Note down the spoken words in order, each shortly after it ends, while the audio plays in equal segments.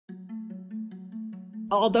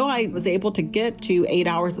Although I was able to get to 8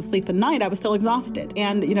 hours of sleep a night, I was still exhausted.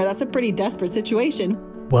 And, that's a pretty desperate situation.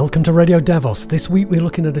 Welcome to Radio Davos. This week we're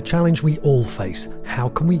looking at a challenge we all face. How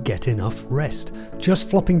can we get enough rest? Just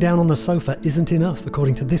flopping down on the sofa isn't enough,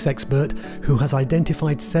 according to this expert who has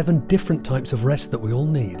identified 7 different types of rest that we all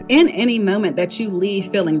need. In any moment that you leave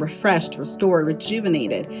feeling refreshed, restored,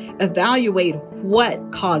 rejuvenated, evaluate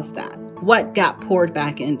what caused that, what got poured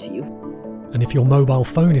back into you. And if your mobile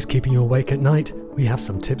phone is keeping you awake at night, we have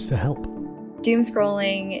some tips to help. Doom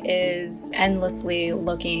scrolling is endlessly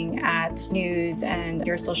looking at news and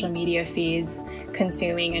your social media feeds,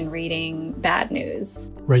 consuming and reading bad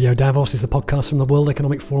news. Radio Davos is the podcast from the World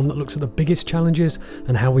Economic Forum that looks at the biggest challenges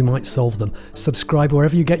and how we might solve them. Subscribe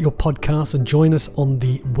wherever you get your podcasts and join us on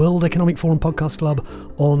the World Economic Forum Podcast Club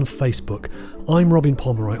on Facebook. I'm Robin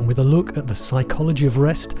Pomeroy, and with a look at the psychology of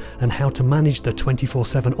rest and how to manage the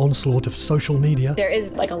 24/7 onslaught of social media. There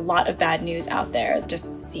is a lot of bad news out there. It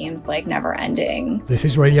just seems like never ending. This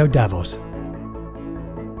is Radio Davos.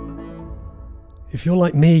 If you're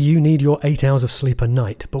like me, you need your 8 hours of sleep a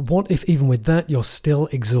night. But what if even with that, you're still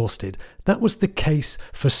exhausted? That was the case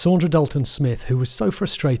for Saundra Dalton-Smith, who was so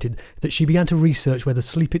frustrated that she began to research whether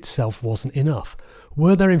sleep itself wasn't enough.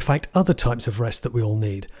 Were there in fact other types of rest that we all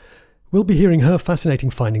need? We'll be hearing her fascinating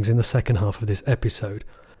findings in the second half of this episode.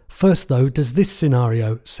 First though, does this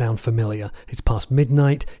scenario sound familiar? It's past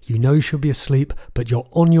midnight, you know you should be asleep, but you're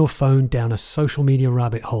on your phone down a social media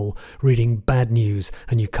rabbit hole, reading bad news,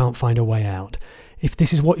 and you can't find a way out. If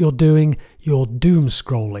this is what you're doing, you're doom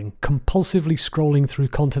scrolling, compulsively scrolling through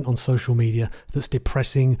content on social media that's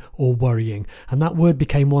depressing or worrying. And that word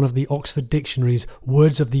became one of the Oxford Dictionary's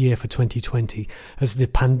words of the year for 2020, as the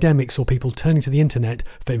pandemic saw people turning to the internet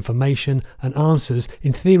for information and answers,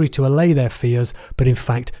 in theory to allay their fears, but in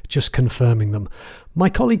fact just confirming them. My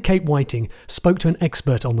colleague Kate Whiting spoke to an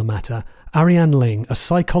expert on the matter, Ariane Ling, a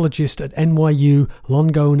psychologist at NYU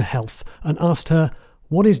Langone Health, and asked her,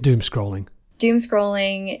 what is doom scrolling? Doom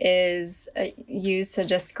scrolling is used to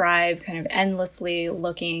describe kind of endlessly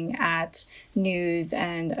looking at news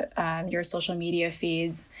and your social media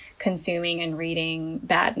feeds, consuming and reading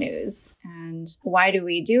bad news. And why do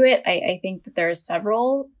we do it? I think that there are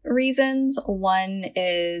several reasons. One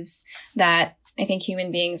is that I think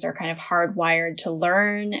human beings are kind of hardwired to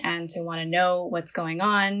learn and to want to know what's going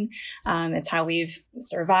on. It's how we've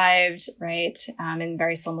survived, right? And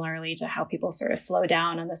very similarly to how people sort of slow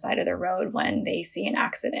down on the side of the road when they see an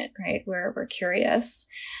accident, right? We're curious.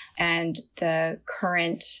 And the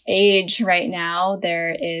current age right now,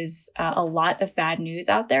 there is a lot of bad news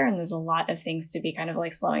out there, and there's a lot of things to be kind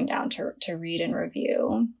of slowing down to read and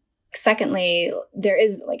review. Secondly, there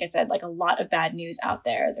is, like I said, a lot of bad news out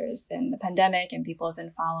there. There's been the pandemic, and people have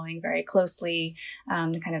been following very closely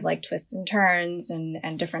the kind of twists and turns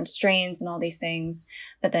and different strains and all these things.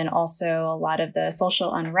 But then also a lot of the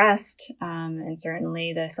social unrest and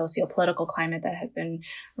certainly the socio-political climate that has been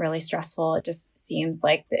really stressful. It just seems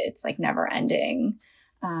like it's never ending.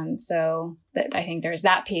 So that I think there's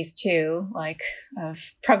that piece too,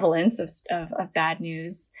 of prevalence of bad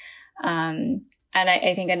news. And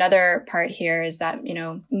I think another part here is that,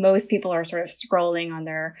 most people are sort of scrolling on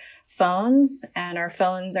their phones, and our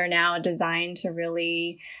phones are now designed to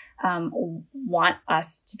really want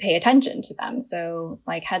us to pay attention to them. So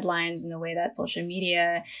headlines and the way that social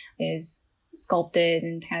media is sculpted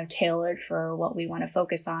and kind of tailored for what we want to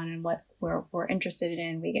focus on and what we're interested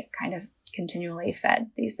in, we get kind of continually fed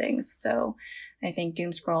these things. So I think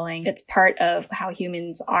doom scrolling, it's part of how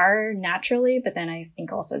humans are naturally, but then I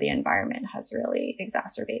think also the environment has really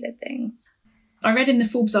exacerbated things. I read in the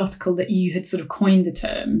Forbes article that you had sort of coined the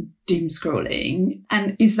term doom scrolling.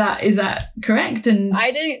 And is that correct? And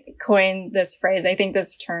I didn't coin this phrase. I think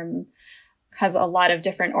this term has a lot of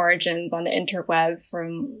different origins on the interweb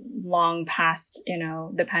from long past,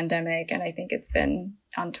 the pandemic. And I think it's been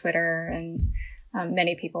on Twitter, and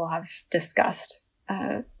many people have discussed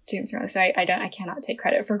doom scrolling. So I cannot take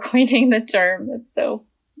credit for coining the term. It's so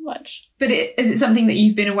much. But is it something that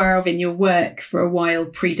you've been aware of in your work for a while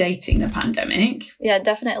predating the pandemic? Yeah,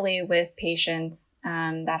 definitely with patients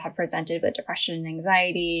that have presented with depression and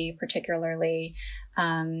anxiety, particularly.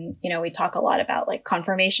 We talk a lot about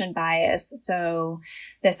confirmation bias. So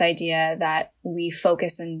this idea that we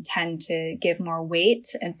focus and tend to give more weight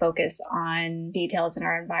and focus on details in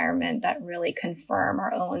our environment that really confirm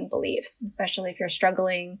our own beliefs, especially if you're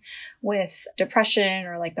struggling with depression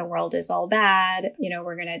or the world is all bad.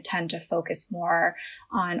 We're going to tend to focus more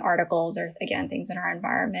on articles or, again, things in our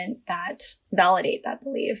environment that validate that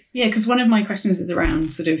belief. Yeah, because one of my questions is around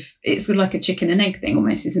it's sort of like a chicken and egg thing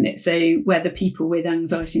almost, isn't it? So whether people with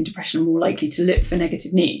anxiety and depression are more likely to look for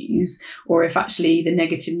negative news, or if actually the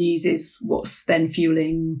negative news is what's then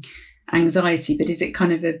fueling anxiety. But is it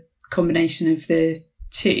kind of a combination of the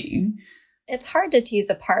two? It's hard to tease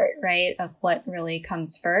apart, right, of what really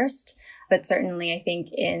comes first. But certainly I think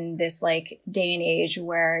in this like day and age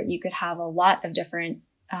where you could have a lot of different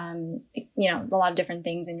a lot of different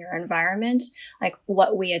things in your environment, like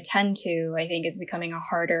what we attend to, I think is becoming a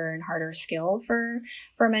harder and harder skill for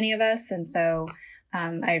many of us. And so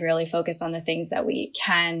I really focus on the things that we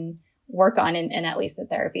can work on in at least the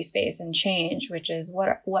therapy space and change, which is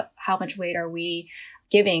how much weight are we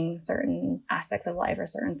giving certain aspects of life or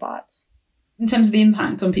certain thoughts. In terms of the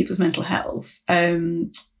impact on people's mental health,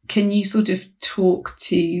 can you sort of talk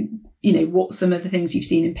to, what some of the things you've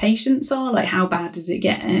seen in patients are? Like, how bad does it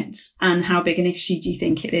get? And how big an issue do you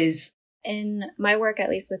think it is? In my work, at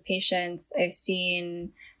least with patients, I've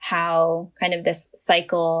seen how kind of this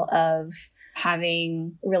cycle of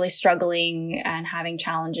really struggling and having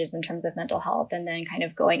challenges in terms of mental health, and then kind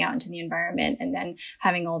of going out into the environment and then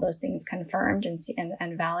having all those things confirmed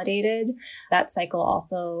and validated. That cycle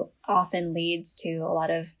also often leads to a lot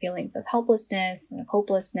of feelings of helplessness and of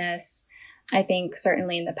hopelessness. I think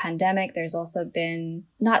certainly in the pandemic, there's also been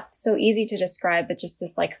not so easy to describe, but just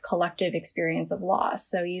this like collective experience of loss.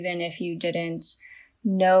 So even if you didn't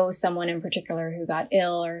know someone in particular who got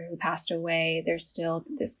ill or who passed away, there's still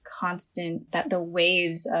this constant, that the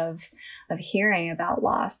waves of hearing about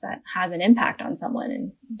loss that has an impact on someone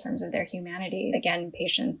in terms of their humanity. Again,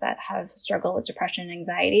 patients that have struggled with depression and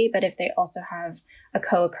anxiety, but if they also have a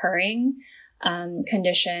co-occurring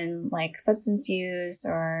condition like substance use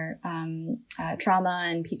or trauma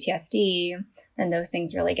and PTSD, then those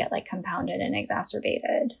things really get like compounded and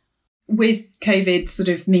exacerbated. With COVID sort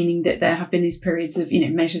of meaning that there have been these periods of,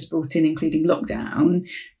 measures brought in, including lockdown,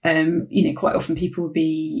 quite often people will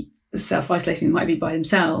be self-isolating, might be by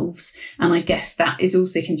themselves. And I guess that is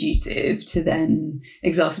also conducive to then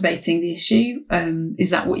exacerbating the issue. Is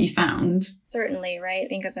that what you found? Certainly, right? I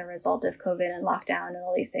think as a result of COVID and lockdown and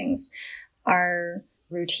all these things, our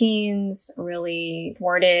routines really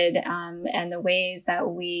thwarted, and the ways that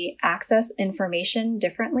we access information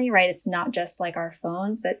differently, right? It's not just like our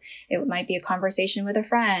phones, but it might be a conversation with a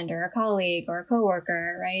friend or a colleague or a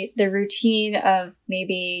coworker, right? The routine of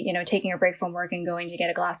maybe, taking a break from work and going to get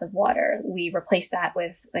a glass of water, we replace that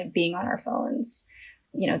with like being on our phones.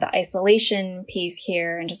 The isolation piece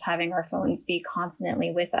here and just having our phones be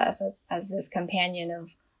constantly with us as this companion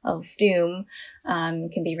of doom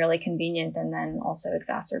can be really convenient, and then also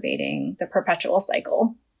exacerbating the perpetual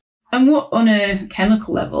cycle. And what on a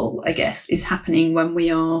chemical level, I guess, is happening when we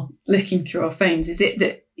are looking through our phones?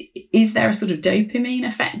 Is there a sort of dopamine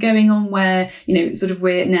effect going on where, sort of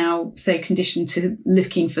we're now so conditioned to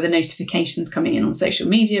looking for the notifications coming in on social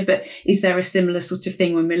media, but is there a similar sort of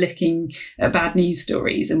thing when we're looking at bad news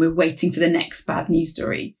stories and we're waiting for the next bad news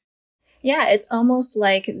story? Yeah, it's almost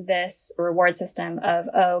like this reward system of,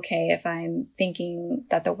 if I'm thinking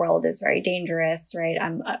that the world is very dangerous, right?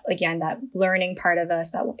 I'm, again, that learning part of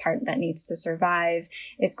us, that part that needs to survive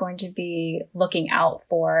is going to be looking out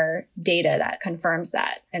for data that confirms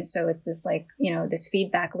that. And so it's this like, this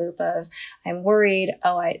feedback loop of I'm worried.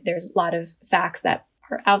 There's a lot of facts that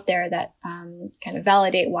are out there that kind of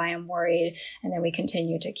validate why I'm worried. And then we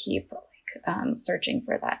continue to keep searching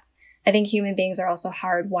for that. I think human beings are also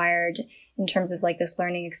hardwired in terms of like this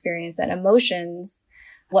learning experience, and emotions,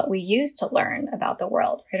 what we use to learn about the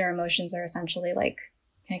world, right? Our emotions are essentially like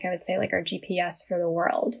I would say like our GPS for the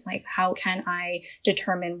world. Like, how can I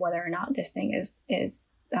determine whether or not this thing is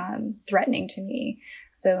threatening to me?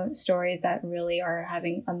 So stories that really are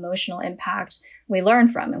having emotional impact, we learn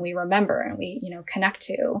from and we remember and we, connect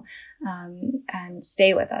to, and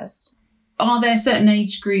stay with us. Are there certain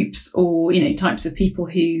age groups or, types of people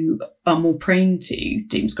who are more prone to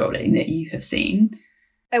doom scrolling that you have seen?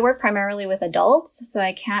 I work primarily with adults, so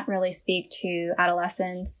I can't really speak to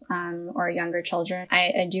adolescents or younger children.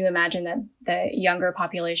 I do imagine that the younger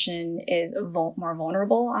population is more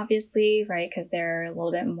vulnerable, obviously, right? Because they're a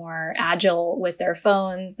little bit more agile with their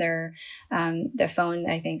phones. Their phone,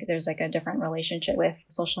 I think there's like a different relationship with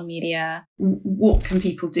social media. What can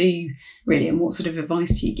people do, really, and what sort of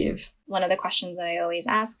advice do you give? One of the questions that I always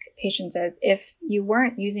ask patients is, if you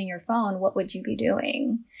weren't using your phone, what would you be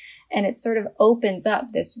doing? And it sort of opens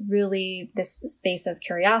up this space of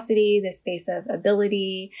curiosity, this space of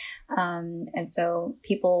ability. And so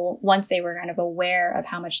people, once they were kind of aware of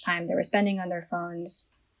how much time they were spending on their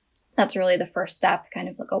phones, that's really the first step, kind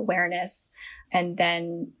of like awareness. And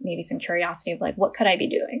then maybe some curiosity of like, what could I be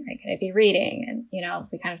doing? Right? Could I be reading? And,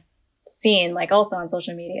 we kind of seen like also on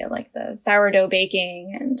social media, like the sourdough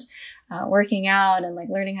baking and working out and like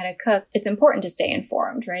learning how to cook, it's important to stay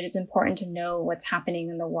informed, right? It's important to know what's happening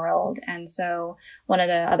in the world. And so one of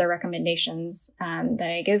the other recommendations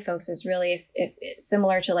that I give folks is really if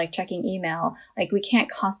similar to like checking email, like we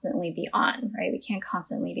can't constantly be on, right? We can't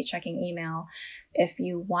constantly be checking email. If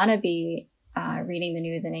you want to be reading the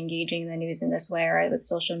news and engaging the news in this way, or with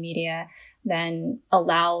social media, then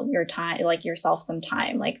allow your time, like yourself some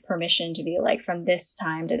time, like permission to be like from this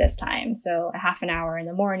time to this time. So a half an hour in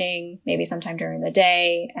the morning, maybe sometime during the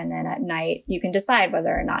day, and then at night, you can decide whether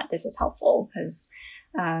or not this is helpful, because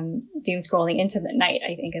doom scrolling into the night,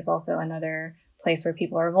 I think, is also another place where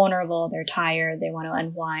people are vulnerable. They're tired. They want to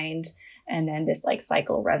unwind. And then this like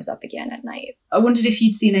cycle revs up again at night. I wondered if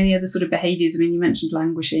you'd seen any other sort of behaviours. I mean, you mentioned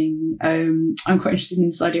languishing. I'm quite interested in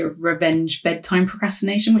this idea of revenge bedtime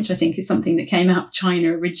procrastination, which I think is something that came out of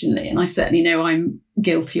China originally. And I certainly know I'm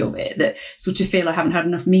guilty of it, that sort of feel I haven't had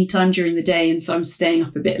enough me time during the day. And so I'm staying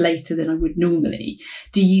up a bit later than I would normally.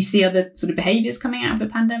 Do you see other sort of behaviours coming out of the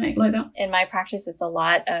pandemic like that? In my practice, it's a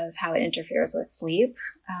lot of how it interferes with sleep.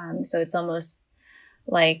 So it's almost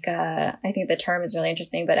like, I think the term is really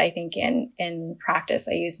interesting, but I think in practice,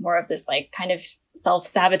 I use more of this like kind of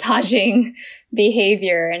self-sabotaging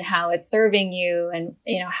behavior and how it's serving you, and,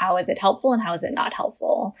 you know, how is it helpful and how is it not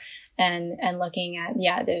helpful? And looking at,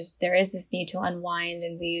 there is this need to unwind,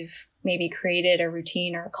 and we've maybe created a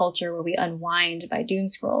routine or a culture where we unwind by doom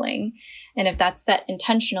scrolling. And if that's set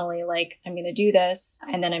intentionally, like I'm going to do this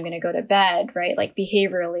and then I'm going to go to bed, right? Like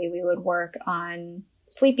behaviorally, we would work on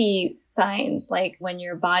sleepy signs, like when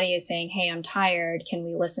your body is saying, hey, I'm tired, can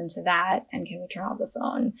we listen to that? And can we turn off the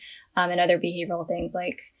phone? And other behavioral things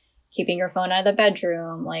like keeping your phone out of the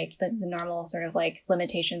bedroom, like the normal sort of like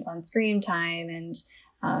limitations on screen time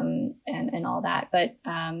and all that. But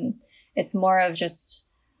it's more of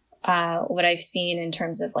just what I've seen in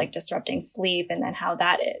terms of like disrupting sleep, and then how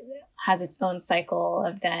that has its own cycle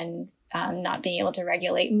of then not being able to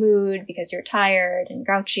regulate mood because you're tired and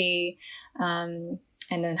grouchy.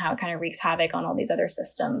 And then how it kind of wreaks havoc on all these other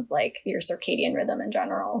systems, like your circadian rhythm in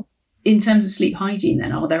general. In terms of sleep hygiene,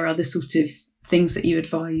 then, are there other sort of things that you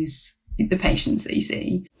advise the patients that you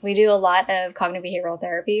see? We do a lot of cognitive behavioral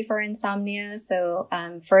therapy for insomnia. So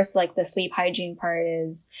first, like the sleep hygiene part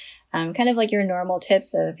is kind of like your normal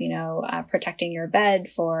tips of, protecting your bed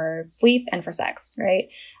for sleep and for sex, right?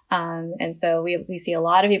 And so we see a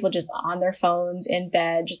lot of people just on their phones in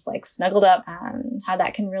bed, just like snuggled up, how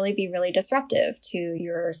that can really be really disruptive to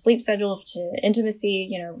your sleep schedule, to intimacy,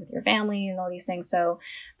 with your family and all these things. So,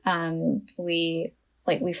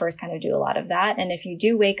 we first kind of do a lot of that. And if you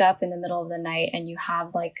do wake up in the middle of the night and you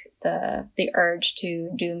have like the urge to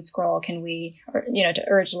doom scroll, to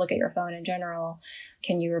urge to look at your phone in general,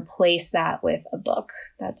 can you replace that with a book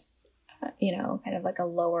that's, kind of like a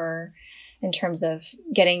lower in terms of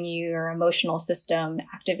getting your emotional system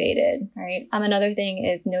activated, right? Another thing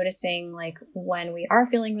is noticing like when we are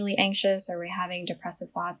feeling really anxious or we're having depressive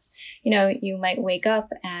thoughts, you might wake up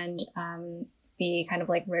and be kind of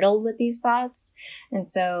like riddled with these thoughts. And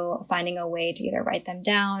so finding a way to either write them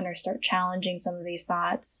down or start challenging some of these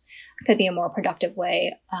thoughts could be a more productive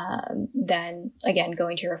way than, again,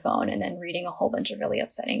 going to your phone and then reading a whole bunch of really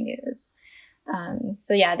upsetting news.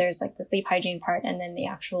 There's like the sleep hygiene part, and then the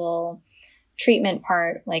actual treatment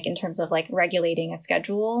part, like in terms of like regulating a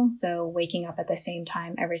schedule. So waking up at the same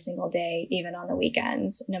time every single day, even on the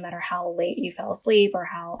weekends, no matter how late you fell asleep or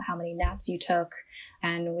how many naps you took.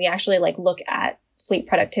 And we actually like look at sleep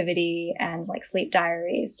productivity and like sleep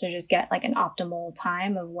diaries to just get like an optimal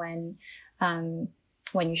time of when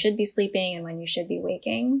you should be sleeping and when you should be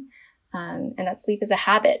waking. And that sleep is a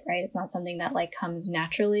habit, right? It's not something that like comes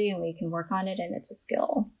naturally, and we can work on it, and it's a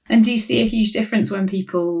skill. And do you see a huge difference when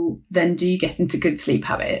people then do get into good sleep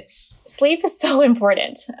habits? Sleep is so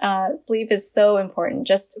important. Sleep is so important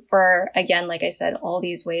just for, again, like I said, all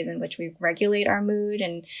these ways in which we regulate our mood,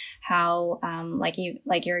 and how,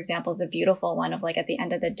 like your example is a beautiful one of like at the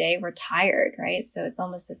end of the day, we're tired, right? So it's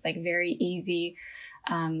almost this like very easy,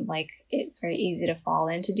 it's very easy to fall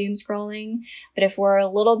into doom scrolling. But if we're a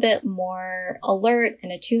little bit more alert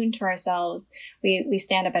and attuned to ourselves, we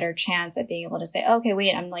stand a better chance at being able to say, okay,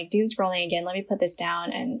 wait, I'm like doom scrolling again. Let me put this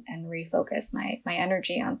down and refocus my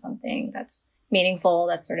energy on something that's meaningful,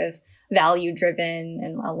 that's sort of value driven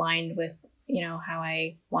and aligned with, how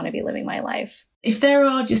I want to be living my life. If there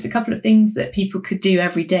are just a couple of things that people could do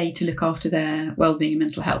every day to look after their well-being and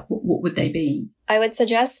mental health, what would they be? I would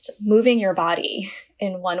suggest moving your body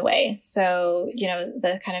in one way. So,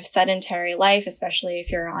 the kind of sedentary life, especially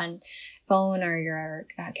if you're on phone or your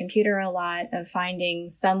computer a lot, of finding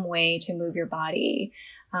some way to move your body.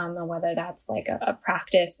 And whether that's like a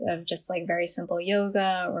practice of just like very simple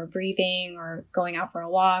yoga or breathing or going out for a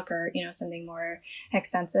walk or, something more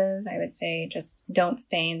extensive, I would say just don't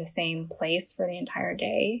stay in the same place for the entire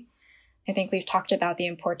day. I think we've talked about the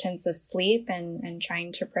importance of sleep and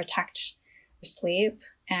trying to protect sleep.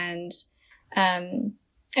 And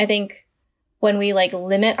I think when we like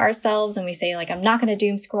limit ourselves and we say like, I'm not going to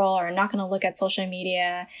doom scroll or I'm not going to look at social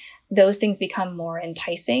media, those things become more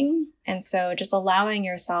enticing. And so just allowing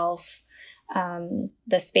yourself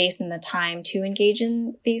the space and the time to engage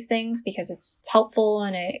in these things because it's helpful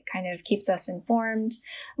and it kind of keeps us informed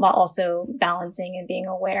while also balancing and being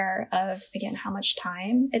aware of, again, how much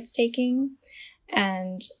time it's taking.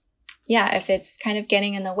 And yeah, if it's kind of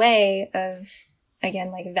getting in the way of,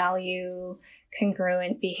 again, like value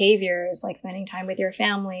congruent behaviors like spending time with your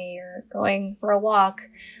family or going for a walk,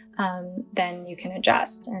 then you can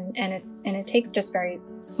adjust. And it takes just very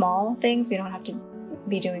small things. We don't have to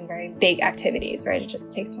be doing very big activities, right? It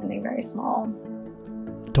just takes something very small.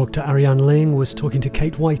 Dr. Ariane Ling was talking to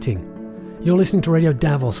Kate Whiting. You're listening to Radio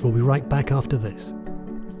Davos. We'll be right back after this.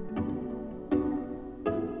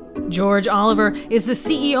 George Oliver is the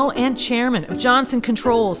CEO and chairman of Johnson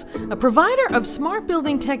Controls, a provider of smart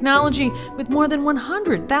building technology with more than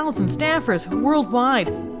 100,000 staffers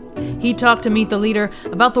worldwide. He talked to Meet the Leader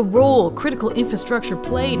about the role critical infrastructure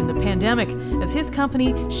played in the pandemic as his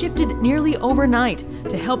company shifted nearly overnight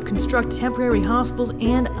to help construct temporary hospitals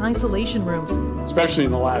and isolation rooms. Especially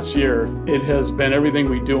in the last year, it has been everything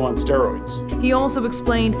we do on steroids. He also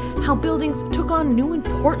explained how buildings took on new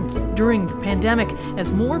importance during the pandemic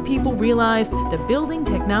as more people realized that building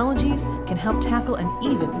technologies can help tackle an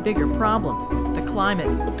even bigger problem, the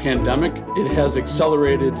climate. The pandemic, it has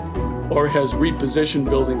accelerated or has repositioned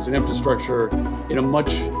buildings and infrastructure in a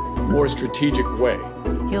much more strategic way.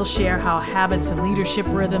 He'll share how habits and leadership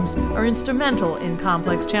rhythms are instrumental in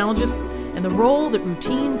complex challenges and the role that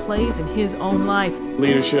routine plays in his own life.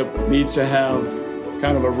 Leadership needs to have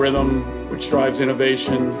kind of a rhythm which drives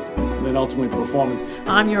innovation and then ultimately performance.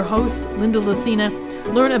 I'm your host, Linda Lucina.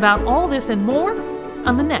 Learn about all this and more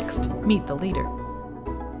on the next Meet the Leader.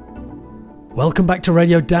 Welcome back to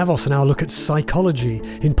Radio Davos and our look at psychology.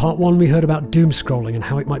 In part one, we heard about doom scrolling and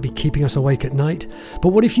how it might be keeping us awake at night. But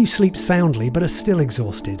what if you sleep soundly but are still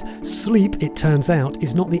exhausted? Sleep, it turns out,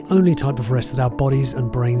 is not the only type of rest that our bodies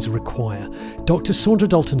and brains require. Dr. Saundra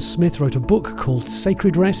Dalton-Smith wrote a book called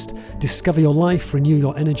Sacred Rest: Discover Your Life, Renew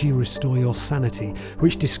Your Energy, Restore Your Sanity,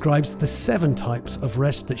 which describes the 7 types of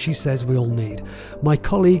rest that she says we all need. My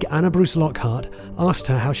colleague Anna Bruce Lockhart asked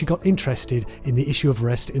her how she got interested in the issue of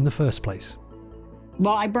rest in the first place.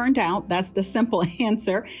 Well, I burned out. That's the simple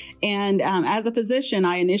answer. And as a physician,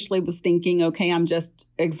 I initially was thinking, okay, I'm just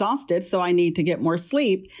exhausted, so I need to get more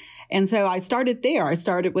sleep. And so I started there. I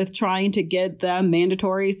started with trying to get the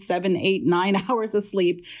mandatory 7, 8, 9 hours of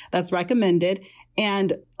sleep that's recommended.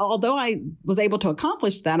 And although I was able to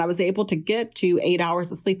accomplish that, I was able to get to 8 hours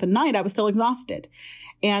of sleep a night. I was still exhausted.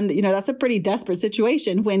 And, that's a pretty desperate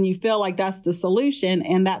situation when you feel like that's the solution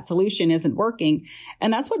and that solution isn't working.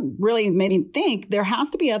 And that's what really made me think there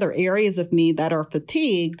has to be other areas of me that are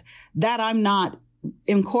fatigued that I'm not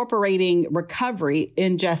incorporating recovery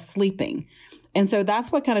in just sleeping. And so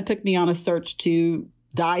that's what kind of took me on a search to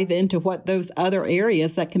dive into what those other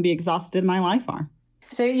areas that can be exhausted in my life are.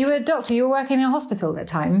 So you were a doctor, you were working in a hospital at the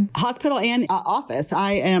time? Hospital and office.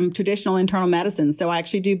 I am traditional internal medicine, so I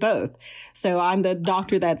actually do both. So I'm the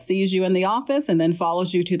doctor that sees you in the office and then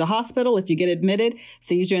follows you to the hospital if you get admitted,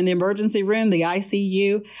 sees you in the emergency room, the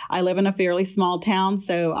ICU. I live in a fairly small town,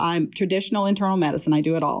 so I'm traditional internal medicine. I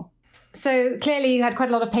do it all. So clearly you had quite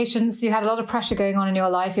a lot of patients, you had a lot of pressure going on in your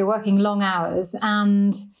life, you're working long hours,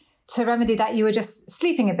 and to remedy that you were just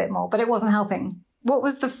sleeping a bit more, but it wasn't helping. What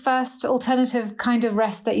was the first alternative kind of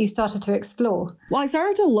rest that you started to explore? Well, I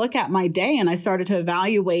started to look at my day and I started to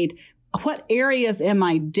evaluate what areas in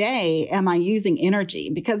my day am I using energy?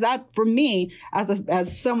 Because that, for me,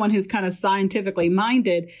 as someone who's kind of scientifically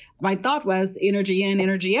minded, my thought was energy in,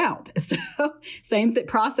 energy out. So same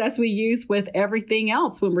process we use with everything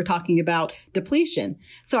else when we're talking about depletion.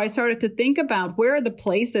 So I started to think about where are the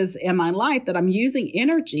places in my life that I'm using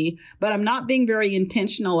energy, but I'm not being very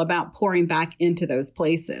intentional about pouring back into those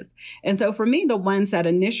places. And so for me, the ones that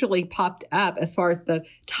initially popped up as far as the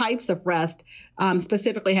types of rest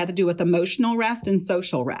specifically had to do with emotional rest and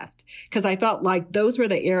social rest, because I felt like those were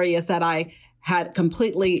the areas that I had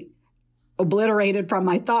completely obliterated from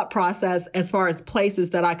my thought process as far as places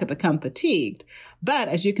that I could become fatigued. But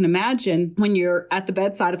as you can imagine, when you're at the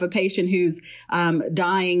bedside of a patient who's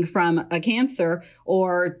dying from a cancer,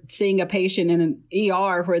 or seeing a patient in an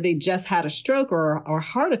ER where they just had a stroke or a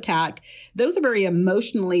heart attack, those are very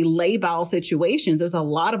emotionally labile situations. There's a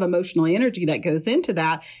lot of emotional energy that goes into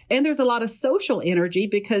that. And there's a lot of social energy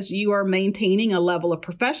because you are maintaining a level of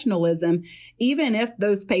professionalism, even if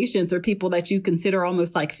those patients are people that you consider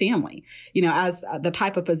almost like family. You know, as the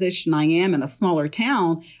type of physician I am in a smaller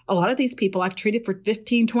town, a lot of these people I've treated for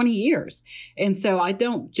 15, 20 years. And so I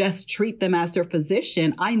don't just treat them as their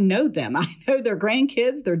physician. I know them. I know their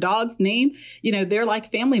grandkids, their dog's name. You know, they're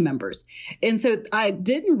like family members. And so I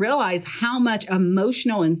didn't realize how much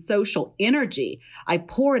emotional and social energy I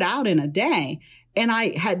poured out in a day. And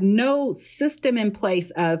I had no system in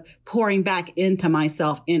place of pouring back into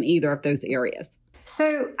myself in either of those areas.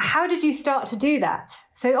 So how did you start to do that?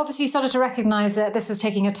 So obviously you started to recognize that this was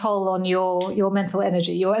taking a toll on your mental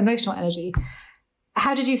energy, your emotional energy.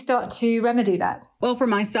 How did you start to remedy that? Well, for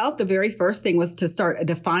myself, the very first thing was to start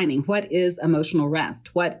defining what is emotional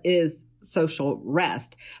rest, what is social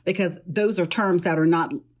rest, because those are terms that are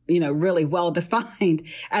not really well defined,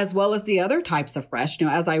 as well as the other types of rest.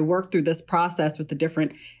 As I worked through this process with the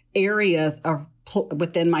different areas of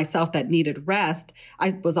within myself that needed rest,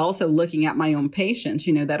 I was also looking at my own patients,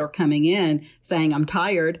 that are coming in saying, I'm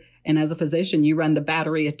tired. And as a physician, you run the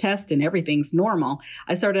battery of tests and everything's normal.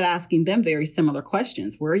 I started asking them very similar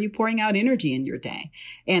questions. Where are you pouring out energy in your day?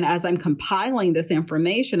 And as I'm compiling this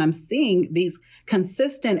information, I'm seeing these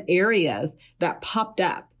consistent areas that popped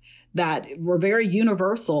up that were very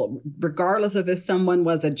universal, regardless of if someone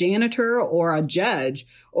was a janitor or a judge,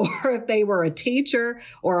 or if they were a teacher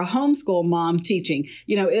or a homeschool mom teaching.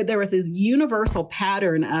 There was this universal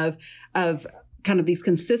pattern of kind of these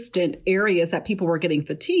consistent areas that people were getting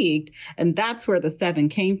fatigued. And that's where the 7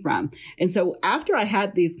 came from. And so after I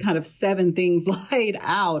had these kind of 7 things laid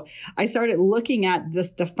out, I started looking at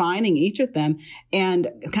just defining each of them and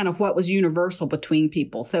kind of what was universal between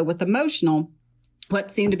people. So with emotional, what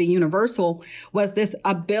seemed to be universal was this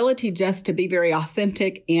ability just to be very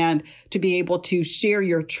authentic and to be able to share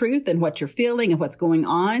your truth and what you're feeling and what's going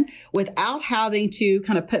on without having to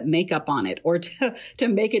kind of put makeup on it or to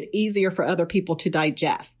make it easier for other people to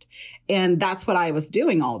digest. And that's what I was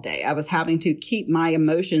doing all day. I was having to keep my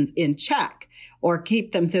emotions in check or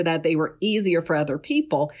keep them so that they were easier for other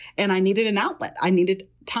people. And I needed an outlet. I needed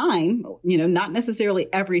time, not necessarily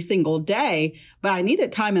every single day, but I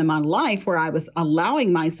needed time in my life where I was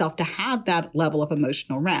allowing myself to have that level of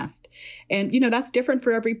emotional rest. And, that's different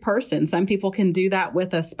for every person. Some people can do that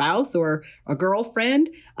with a spouse or a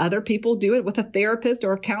girlfriend. Other people do it with a therapist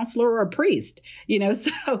or a counselor or a priest,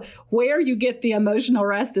 so where you get the emotional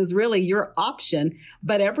rest is really your option.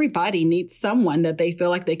 But everybody needs someone that they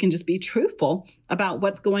feel like they can just be truthful about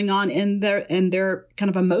what's going on in their kind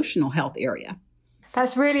of emotional health area.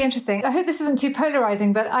 That's really interesting. I hope this isn't too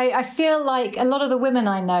polarizing, but I feel like a lot of the women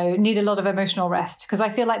I know need a lot of emotional rest because I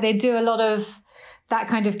feel like they do a lot of that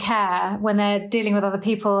kind of care when they're dealing with other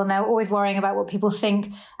people and they're always worrying about what people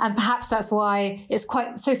think. And perhaps that's why it's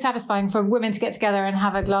quite so satisfying for women to get together and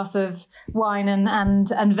have a glass of wine and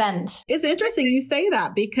vent. It's interesting you say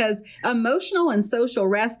that because emotional and social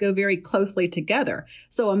rest go very closely together.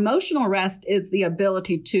 So emotional rest is the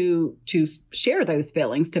ability to share those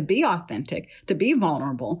feelings, to be authentic, to be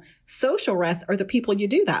vulnerable. Social rest are the people you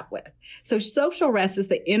do that with. So social rest is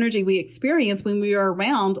the energy we experience when we are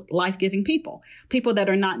around life-giving people that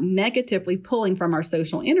are not negatively pulling from our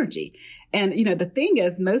social energy. And, the thing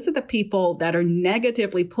is, most of the people that are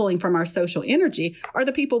negatively pulling from our social energy are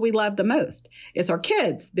the people we love the most. It's our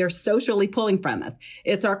kids. They're socially pulling from us.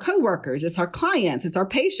 It's our coworkers. It's our clients. It's our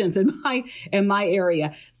patients in my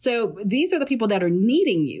area. So these are the people that are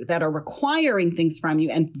needing you, that are requiring things from you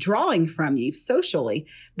and drawing from you socially.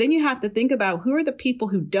 Then you have to think about who are the people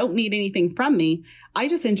who don't need anything from me. I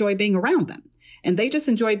just enjoy being around them and they just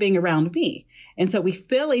enjoy being around me. And so we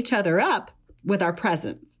fill each other up with our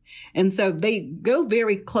presence. And so they go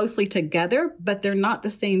very closely together, but they're not the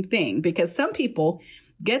same thing because some people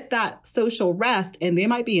get that social rest and they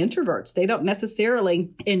might be introverts. They don't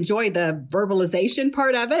necessarily enjoy the verbalization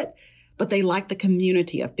part of it, but they like the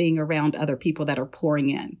community of being around other people that are pouring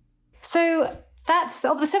in. So that's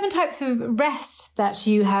of the 7 types of rest that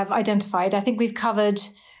you have identified. I think we've covered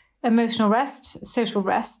emotional rest, social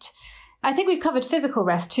rest. I think we've covered physical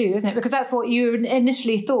rest too, isn't it? Because that's what you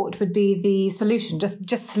initially thought would be the solution,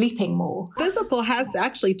 just sleeping more. Physical has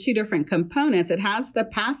actually 2 different components. It has the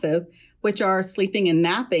passive which are sleeping and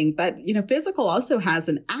napping. But, physical also has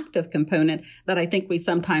an active component that I think we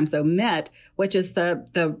sometimes omit, which is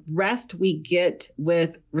the rest we get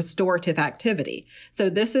with restorative activity. So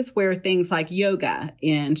this is where things like yoga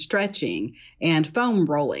and stretching and foam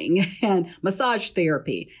rolling and massage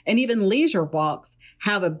therapy and even leisure walks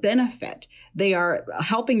have a benefit. They are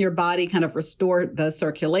helping your body kind of restore the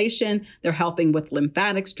circulation. They're helping with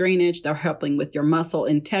lymphatics drainage. They're helping with your muscle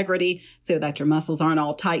integrity so that your muscles aren't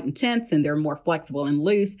all tight and tense and they're more flexible and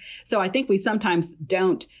loose. So I think we sometimes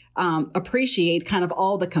don't appreciate kind of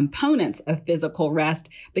all the components of physical rest,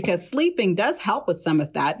 because sleeping does help with some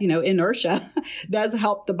of that. Inertia does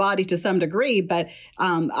help the body to some degree. But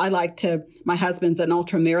my husband's an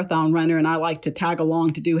ultra marathon runner, and I like to tag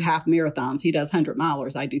along to do half marathons. He does 100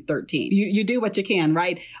 milers. I do 13. You do what you can,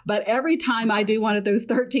 right? But every time I do one of those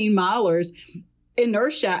 13 milers,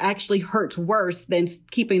 inertia actually hurts worse than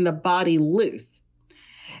keeping the body loose.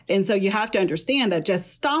 And so you have to understand that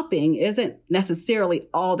just stopping isn't necessarily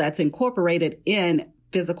all that's incorporated in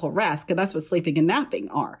physical rest, because that's what sleeping and napping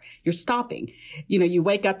are. You're stopping. You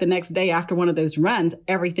wake up the next day after one of those runs,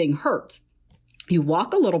 everything hurts. You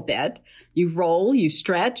walk a little bit, you roll, you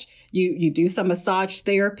stretch, you do some massage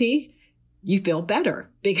therapy, you feel better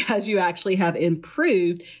because you actually have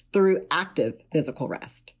improved through active physical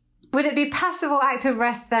rest. Would it be passive or active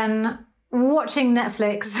rest then, watching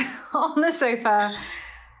Netflix on the sofa,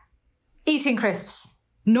 eating crisps?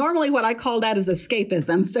 Normally what I call that is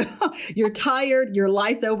escapism. So you're tired, your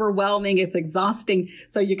life's overwhelming, it's exhausting.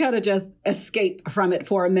 So you kind of just escape from it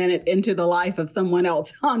for a minute into the life of someone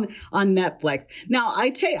else on Netflix. Now,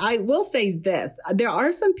 I will say this. There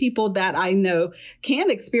are some people that I know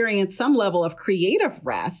can experience some level of creative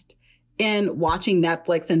rest in watching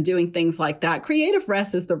Netflix and doing things like that. Creative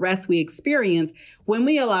rest is the rest we experience when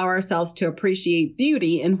we allow ourselves to appreciate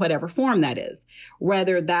beauty in whatever form that is,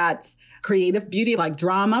 whether that's creative beauty like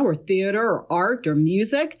drama or theater or art or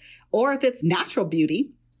music, or if it's natural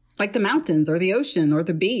beauty like the mountains or the ocean or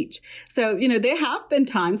the beach. So, there have been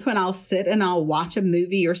times when I'll sit and I'll watch a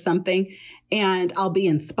movie or something and I'll be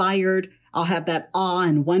inspired. I'll have that awe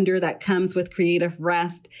and wonder that comes with creative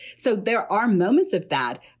rest. So there are moments of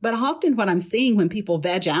that. But often what I'm seeing when people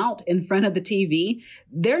veg out in front of the TV,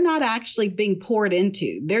 they're not actually being poured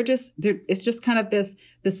into. It's just kind of this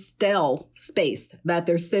stale space that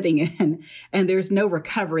they're sitting in, and there's no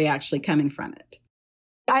recovery actually coming from it.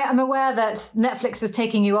 I am aware that Netflix is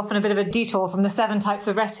taking you off on a bit of a detour from the 7 types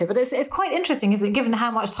of rest here, but it's quite interesting, isn't it, given how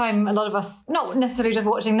much time a lot of us, not necessarily just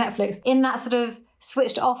watching Netflix, in that sort of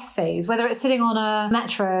switched off phase, whether it's sitting on a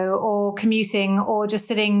metro or commuting or just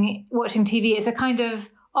sitting watching TV, it's a kind of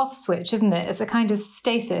off switch, isn't it? It's a kind of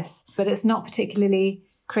stasis, but it's not particularly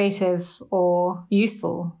creative or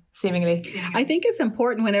useful, seemingly. I think it's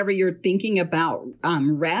important whenever you're thinking about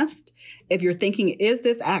rest, if you're thinking, is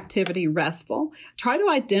this activity restful? Try to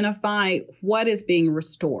identify what is being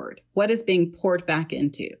restored, what is being poured back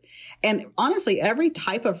into. And honestly, every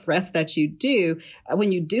type of rest that you do,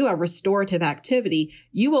 when you do a restorative activity,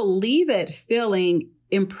 you will leave it feeling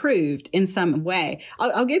improved in some way.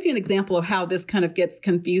 I'll give you an example of how this kind of gets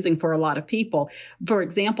confusing for a lot of people. For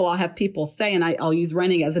example, I'll have people say, and I'll use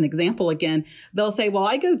running as an example again, they'll say, well,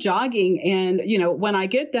 I go jogging and, when I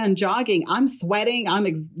get done jogging, I'm sweating,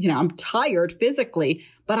 I'm tired physically,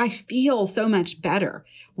 but I feel so much better.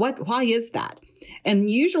 Why is that? And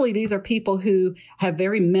usually these are people who have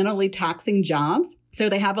very mentally taxing jobs. So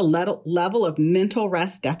they have a level of mental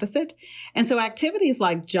rest deficit. And so activities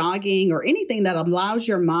like jogging or anything that allows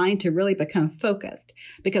your mind to really become focused,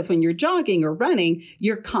 because when you're jogging or running,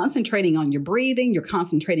 you're concentrating on your breathing, you're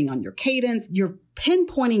concentrating on your cadence, you're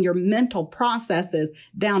pinpointing your mental processes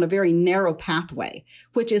down a very narrow pathway,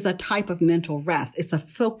 which is a type of mental rest. It's a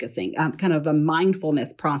focusing, kind of a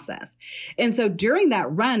mindfulness process. And so during that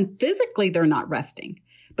run, physically, they're not resting.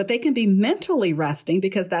 But they can be mentally resting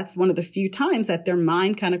because that's one of the few times that their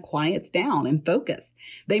mind kind of quiets down and focus.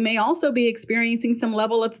 They may also be experiencing some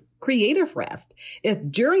level of creative rest if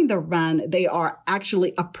during the run they are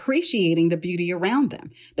actually appreciating the beauty around them.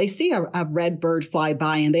 They see a red bird fly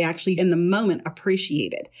by and they actually in the moment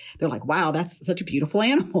appreciate it. They're like, wow, that's such a beautiful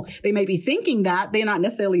animal. They may be thinking that, they're not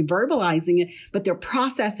necessarily verbalizing it, but they're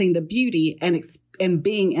processing the beauty and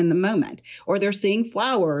being in the moment. Or they're seeing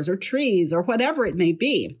flowers or trees or whatever it may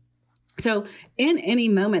be. So in any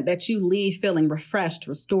moment that you leave feeling refreshed,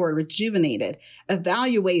 restored, rejuvenated,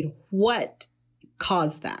 evaluate what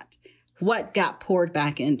caused that. What got poured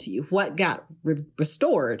back into you? What got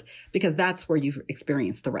restored? Because that's where you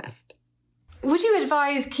experience the rest. Would you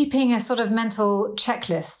advise keeping a sort of mental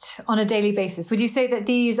checklist on a daily basis? Would you say that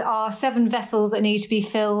these are 7 vessels that need to be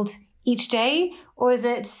filled each day? Or is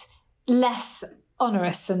it less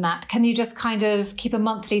onerous than that? Can you just kind of keep a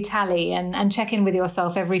monthly tally and check in with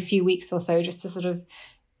yourself every few weeks or so just to sort of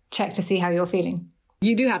check to see how you're feeling?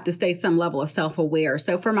 You do have to stay some level of self-aware.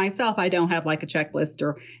 So for myself, I don't have like a checklist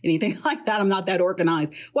or anything like that. I'm not that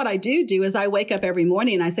organized. What I do is I wake up every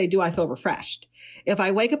morning and I say, do I feel refreshed? If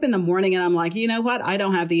I wake up in the morning and I'm like, you know what, I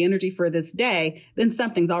don't have the energy for this day, then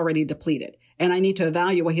something's already depleted. And I need to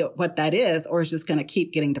evaluate what that is, or it's just going to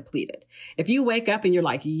keep getting depleted. If you wake up and you're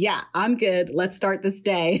like, yeah, I'm good, let's start this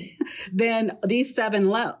day, then these 7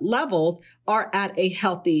 levels are at a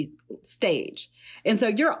healthy stage. And so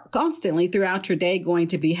you're constantly throughout your day going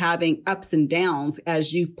to be having ups and downs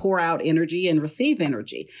as you pour out energy and receive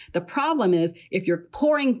energy. The problem is if you're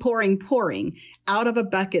pouring out of a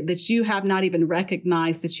bucket that you have not even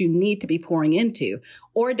recognized that you need to be pouring into,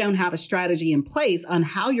 or don't have a strategy in place on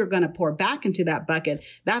how you're going to pour back into that bucket,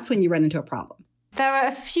 that's when you run into a problem. There are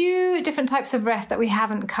a few different types of rest that we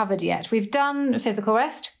haven't covered yet. We've done physical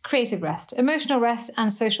rest, creative rest, emotional rest,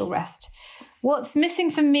 and social rest. What's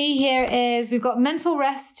missing for me here is we've got mental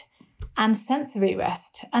rest and sensory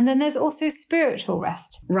rest. And then there's also spiritual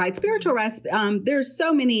rest. Right. Spiritual rest. There's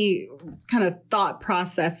so many kind of thought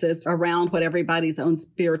processes around what everybody's own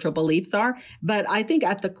spiritual beliefs are. But I think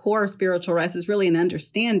at the core of spiritual rest is really an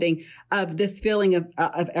understanding of this feeling of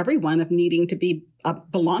everyone of needing to be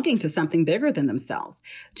belonging to something bigger than themselves,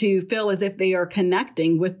 to feel as if they are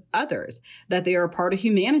connecting with others, that they are a part of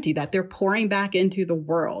humanity, that they're pouring back into the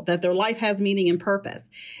world, that their life has meaning and purpose.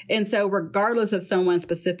 And so regardless of someone's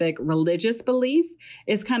specific religious beliefs,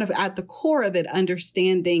 it's kind of at the core of it,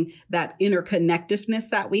 understanding that interconnectedness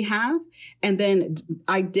that we have, and then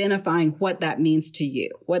identifying what that means to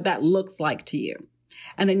you, what that looks like to you.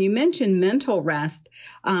 And then you mentioned mental rest.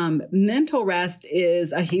 Mental rest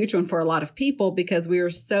is a huge one for a lot of people because we are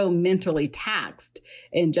so mentally taxed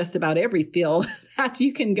in just about every field that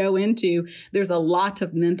you can go into. There's a lot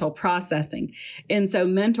of mental processing. And so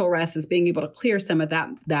mental rest is being able to clear some of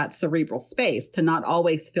that cerebral space, to not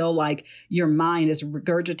always feel like your mind is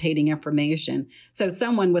regurgitating information. So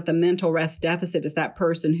someone with a mental rest deficit is that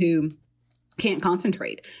person who can't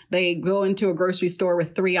concentrate. They go into a grocery store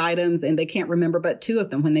with 3 items and they can't remember but 2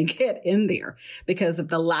 of them when they get in there because of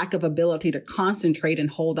the lack of ability to concentrate and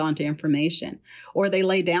hold on to information. Or they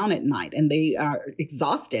lay down at night and they are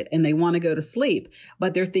exhausted and they want to go to sleep,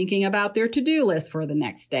 but they're thinking about their to-do list for the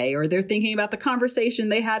next day, or they're thinking about the conversation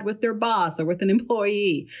they had with their boss or with an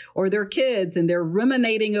employee or their kids, and they're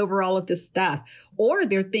ruminating over all of this stuff. Or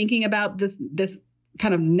they're thinking about this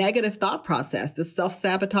kind of negative thought process, the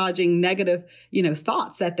self-sabotaging negative,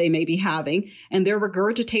 thoughts that they may be having. And they're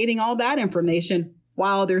regurgitating all that information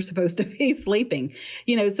while they're supposed to be sleeping.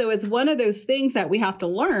 So it's one of those things that we have to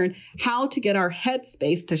learn how to get our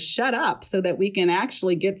headspace to shut up so that we can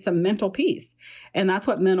actually get some mental peace. And that's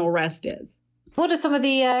what mental rest is. What are some of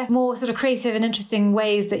the more sort of creative and interesting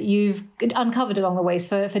ways that you've uncovered along the ways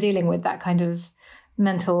for dealing with that kind of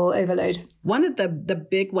mental overload? One of the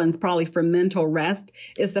big ones probably for mental rest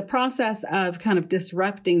is the process of kind of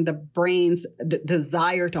disrupting the brain's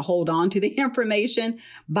desire to hold on to the information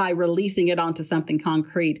by releasing it onto something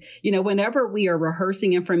concrete. Whenever we are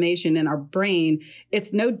rehearsing information in our brain,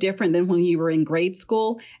 it's no different than when you were in grade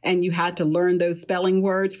school and you had to learn those spelling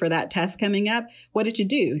words for that test coming up. What did you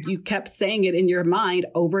do? You kept saying it in your mind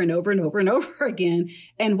over and over and over and over again.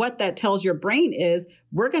 And what that tells your brain is,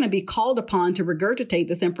 we're going to be called upon to regurgitate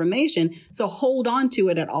this information. So hold on to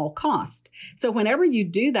it at all cost. So whenever you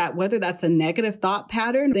do that, whether that's a negative thought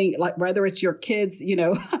pattern, like whether it's your kids,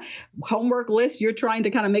 homework list, you're trying to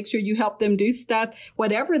kind of make sure you help them do stuff,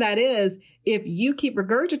 whatever that is, if you keep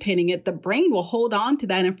regurgitating it, the brain will hold on to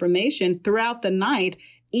that information throughout the night,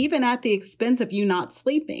 even at the expense of you not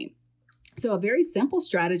sleeping. So a very simple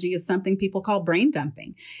strategy is something people call brain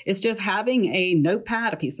dumping. It's just having a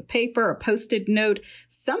notepad, a piece of paper, a Post-it note,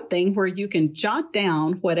 something where you can jot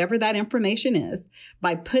down whatever that information is.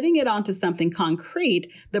 By putting it onto something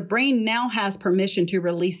concrete, the brain now has permission to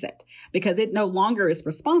release it because it no longer is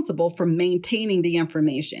responsible for maintaining the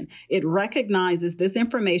information. It recognizes this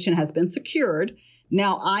information has been secured.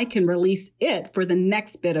 Now I can release it for the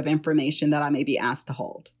next bit of information that I may be asked to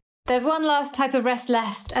hold. There's one last type of rest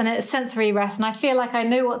left, and it's sensory rest. And I feel like I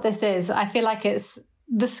know what this is. I feel like it's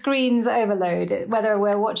the screens overload, whether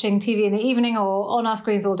we're watching TV in the evening or on our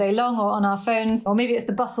screens all day long or on our phones, or maybe it's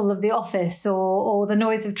the bustle of the office or the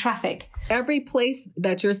noise of traffic. Every place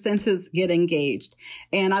that your senses get engaged.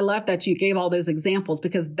 And I love that you gave all those examples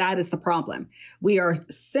because that is the problem. We are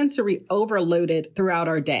sensory overloaded throughout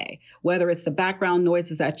our day, whether it's the background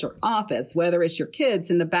noises at your office, whether it's your kids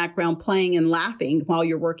in the background playing and laughing while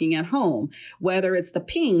you're working at home, whether it's the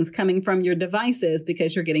pings coming from your devices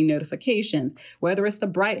because you're getting notifications, whether it's the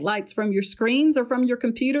bright lights from your screens or from your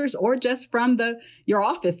computers or just from your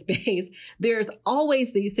office space. There's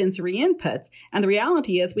always these sensory inputs. And the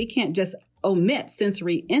reality is we can't just omit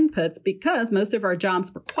sensory inputs because most of our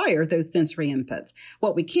jobs require those sensory inputs.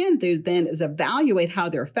 What we can do then is evaluate how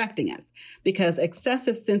they're affecting us because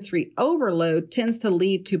excessive sensory overload tends to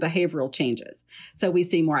lead to behavioral changes. So we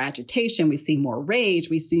see more agitation, we see more rage,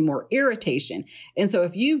 we see more irritation. And so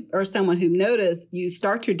if you are someone who notice you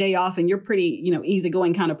start your day off and you're pretty,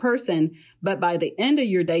 easygoing kind of person, but by the end of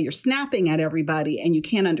your day, you're snapping at everybody and you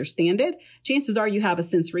can't understand it, chances are you have a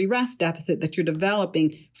sensory rest deficit that you're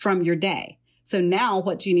developing from your day. So now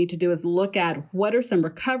what you need to do is look at what are some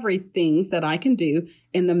recovery things that I can do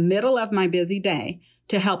in the middle of my busy day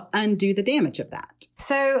to help undo the damage of that.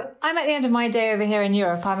 So I'm at the end of my day over here in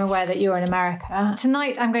Europe. I'm aware that you're in America.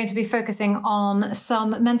 Tonight, I'm going to be focusing on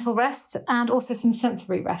some mental rest and also some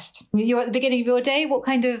sensory rest. You're at the beginning of your day. What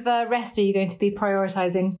kind of rest are you going to be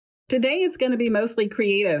prioritizing? Today it's going to be mostly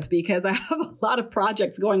creative because I have a lot of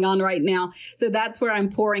projects going on right now. So that's where I'm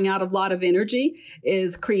pouring out a lot of energy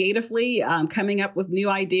is creatively coming up with new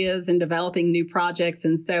ideas and developing new projects.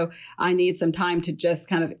 And so I need some time to just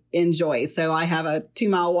kind of enjoy. So I have a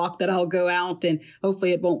 2-mile walk that I'll go out and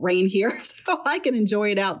hopefully it won't rain here so I can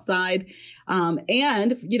enjoy it outside.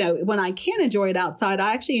 And when I can enjoy it outside,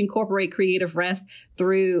 I actually incorporate creative rest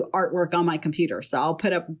through artwork on my computer. So I'll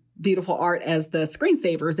put up beautiful art as the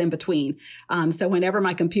screensavers in between. So whenever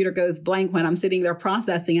my computer goes blank, when I'm sitting there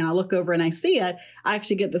processing and I look over and I see it, I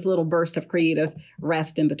actually get this little burst of creative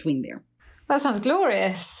rest in between there. That sounds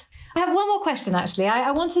glorious. I have one more question, actually.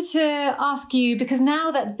 I wanted to ask you, because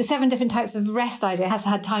now that the 7 different types of rest idea has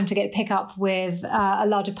had time to pick up with a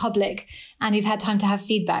larger public and you've had time to have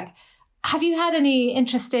feedback, have you had any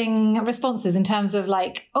interesting responses in terms of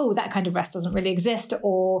that kind of rest doesn't really exist,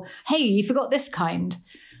 or, hey, you forgot this kind?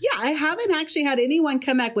 Yeah, I haven't actually had anyone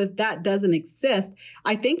come back with that doesn't exist.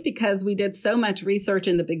 I think because we did so much research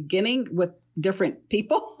in the beginning with different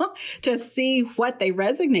people to see what they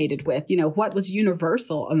resonated with, what was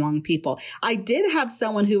universal among people. I did have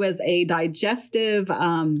someone who was a digestive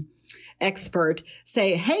expert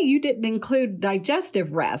say, hey, you didn't include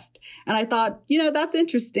digestive rest. And I thought, that's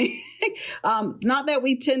interesting. Not that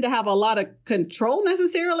we tend to have a lot of control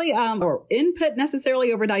necessarily or input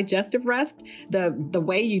necessarily over digestive rest. The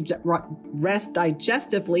way you rest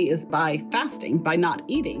digestively is by fasting, by not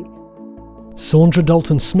eating. Saundra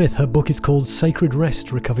Dalton Smith, her book is called Sacred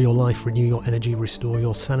Rest, Recover Your Life, Renew Your Energy, Restore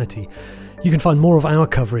Your Sanity. You can find more of our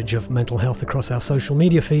coverage of mental health across our social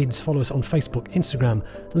media feeds. Follow us on Facebook, Instagram,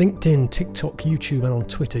 LinkedIn, TikTok, YouTube and on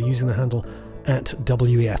Twitter using the handle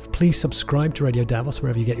 @WEF. Please subscribe to Radio Davos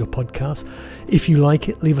wherever you get your podcasts. If you like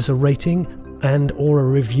it, leave us a rating and or a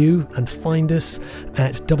review and find us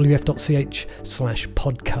at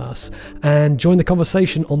wef.ch/podcasts and join the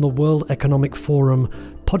conversation on the World Economic Forum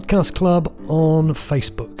Podcast Club on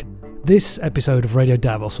Facebook. This episode of Radio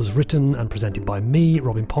Davos was written and presented by me,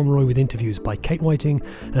 Robin Pomeroy, with interviews by Kate Whiting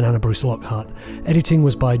and Anna Bruce Lockhart. Editing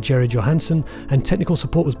was by Jerry Johansson and technical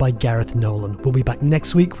support was by Gareth Nolan. We'll be back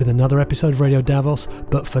next week with another episode of Radio Davos,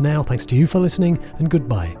 but for now, thanks to you for listening and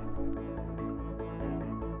goodbye.